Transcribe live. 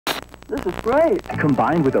This is great.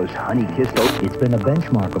 Combined with those honey-kissed oats, it's been a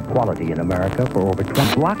benchmark of quality in America for over 20.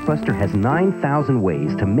 Blockbuster has 9,000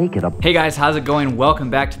 ways to make it a... Hey guys, how's it going? Welcome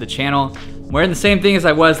back to the channel. I'm wearing the same thing as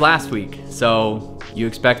I was last week, so you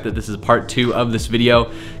expect that this is part 2 of this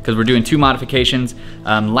video because we're doing 2 modifications.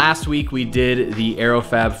 Last week we did the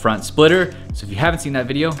Aerofab front splitter, so if you haven't seen that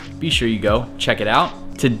video, be sure you go check it out.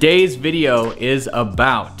 Today's video is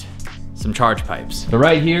about some charge pipes. So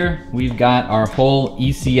right here, we've got our whole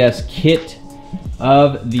ECS kit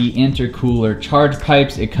of the intercooler charge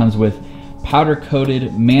pipes. It comes with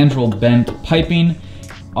powder-coated mandrel bent piping,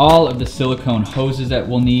 all of the silicone hoses that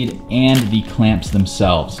we'll need, and the clamps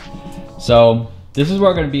themselves. So this is what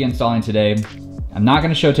we're gonna be installing today. I'm not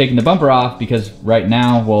gonna show taking the bumper off because right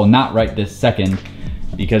now, well, not right this second,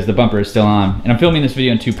 because the bumper is still on. And I'm filming this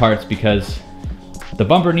video in 2 parts because the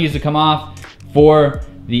bumper needs to come off for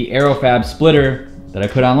the Aerofab splitter that I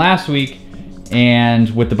put on last week, and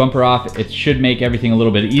with the bumper off, it should make everything a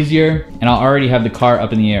little bit easier, and I'll already have the car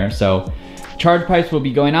up in the air. So charge pipes will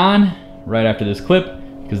be going on right after this clip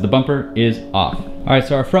because the bumper is off. All right,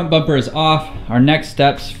 so our front bumper is off. Our next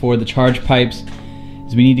steps for the charge pipes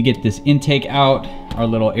is we need to get this intake out, our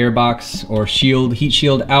little air box or shield, heat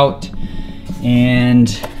shield out, and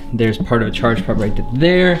there's part of a charge pipe right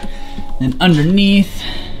there. And underneath,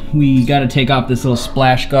 we got to take off this little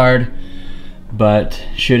splash guard, but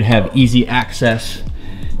should have easy access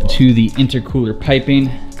to the intercooler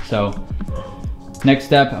piping. So next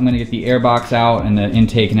step, I'm gonna get the air box out and the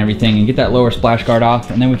intake and everything and get that lower splash guard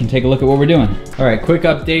off, and then we can take a look at what we're doing. All right, quick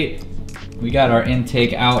update. We got our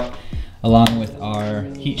intake out along with our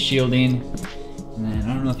heat shielding. And I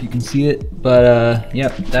don't know if you can see it, but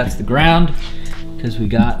yep, that's the ground because we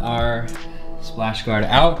got our splash guard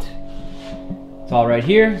out. All right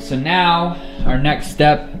here. So now our next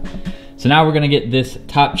step, so now we're gonna get this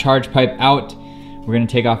top charge pipe out. We're gonna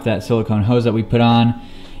take off that silicone hose that we put on.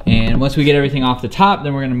 And once we get everything off the top,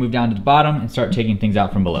 then we're gonna move down to the bottom and start taking things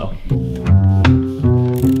out from below.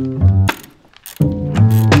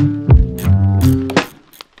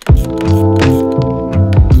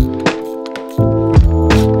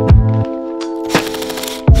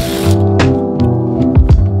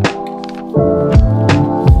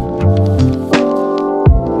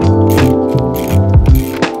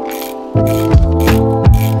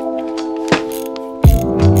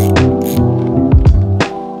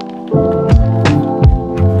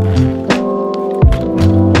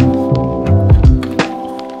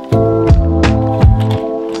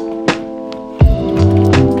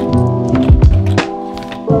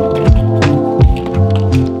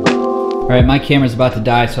 All right, my camera's about to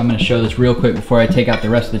die, so I'm gonna show this real quick before I take out the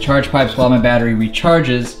rest of the charge pipes while my battery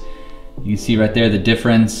recharges. You can see right there the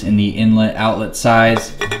difference in the inlet outlet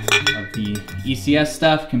size of the ECS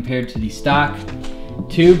stuff compared to the stock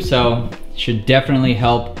tube, so should definitely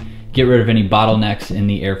help get rid of any bottlenecks in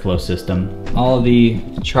the airflow system. All of the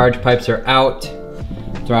charge pipes are out,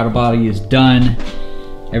 throttle body is done,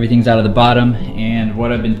 everything's out of the bottom, and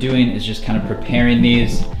what I've been doing is just kind of preparing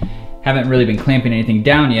these. Haven't really been clamping anything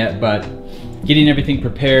down yet, but getting everything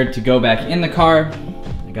prepared to go back in the car.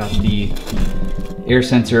 I got the air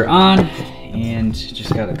sensor on and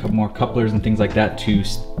just got a couple more couplers and things like that to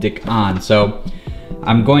stick on. So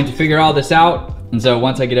I'm going to figure all this out. And so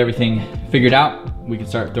once I get everything figured out, we can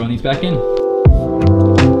start throwing these back in.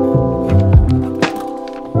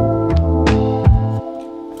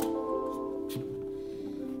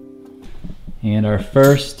 And our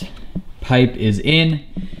first pipe is in.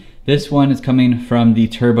 This one is coming from the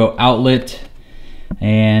turbo outlet,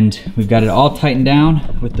 and we've got it all tightened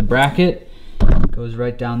down with the bracket. It goes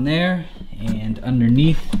right down there and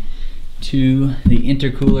underneath to the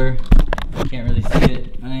intercooler. Can't really see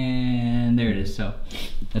it, and there it is. So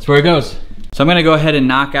that's where it goes. So I'm gonna go ahead and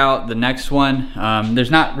knock out the next one.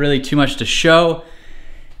 There's not really too much to show.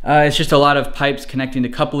 It's just a lot of pipes connecting to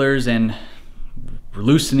couplers and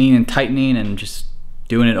loosening and tightening and just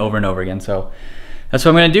doing it over and over again. So that's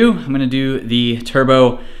what I'm gonna do. I'm gonna do the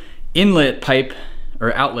turbo inlet pipe,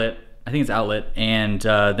 or outlet, I think it's outlet, and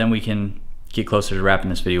then we can get closer to wrapping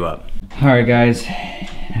this video up. All right guys,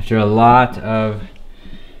 after a lot of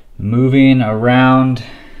moving around,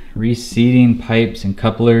 reseating pipes and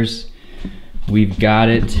couplers, we've got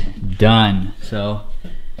it done. So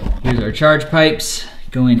here's our charge pipes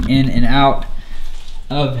going in and out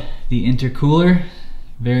of the intercooler.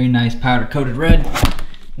 Very nice powder coated red.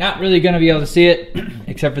 Not really gonna be able to see it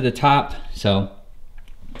except for the top, so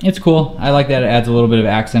it's cool. I like that it adds a little bit of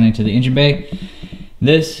accenting to the engine bay.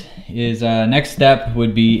 This is next step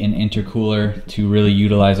would be an intercooler to really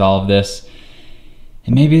utilize all of this,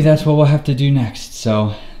 and maybe that's what we'll have to do next.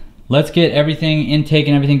 So let's get everything, intake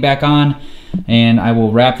and everything back on, and I will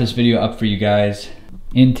wrap this video up for you guys.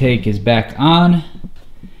 Intake is back on.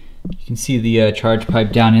 You can see the charge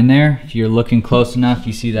pipe down in there. If you're looking close enough,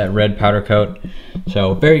 you see that red powder coat.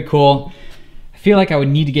 So very cool. I feel like I would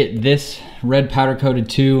need to get this red powder coated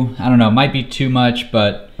too. I don't know, it might be too much,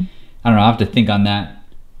 but I don't know, I'll have to think on that.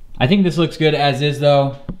 I think this looks good as is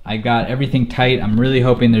though. I got everything tight. I'm really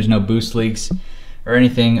hoping there's no boost leaks or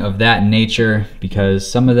anything of that nature, because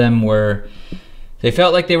some of them were, they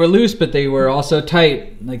felt like they were loose, but they were also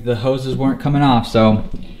tight, like the hoses weren't coming off, so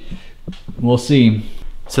we'll see.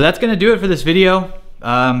 So that's gonna do it for this video.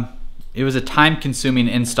 It was a time-consuming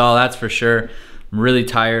install, that's for sure. I'm really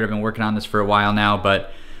tired, I've been working on this for a while now,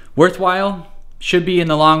 but worthwhile, should be in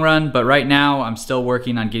the long run, but right now I'm still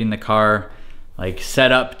working on getting the car like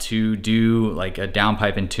set up to do like a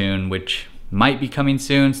downpipe and tune, which might be coming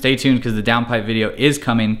soon. Stay tuned because the downpipe video is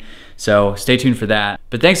coming, so stay tuned for that.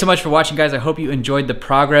 But thanks so much for watching, guys. I hope you enjoyed the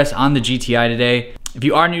progress on the GTI today. If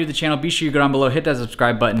you are new to the channel, be sure you go down below, hit that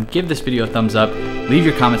subscribe button, give this video a thumbs up, leave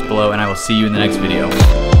your comments below, and I will see you in the next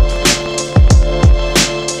video.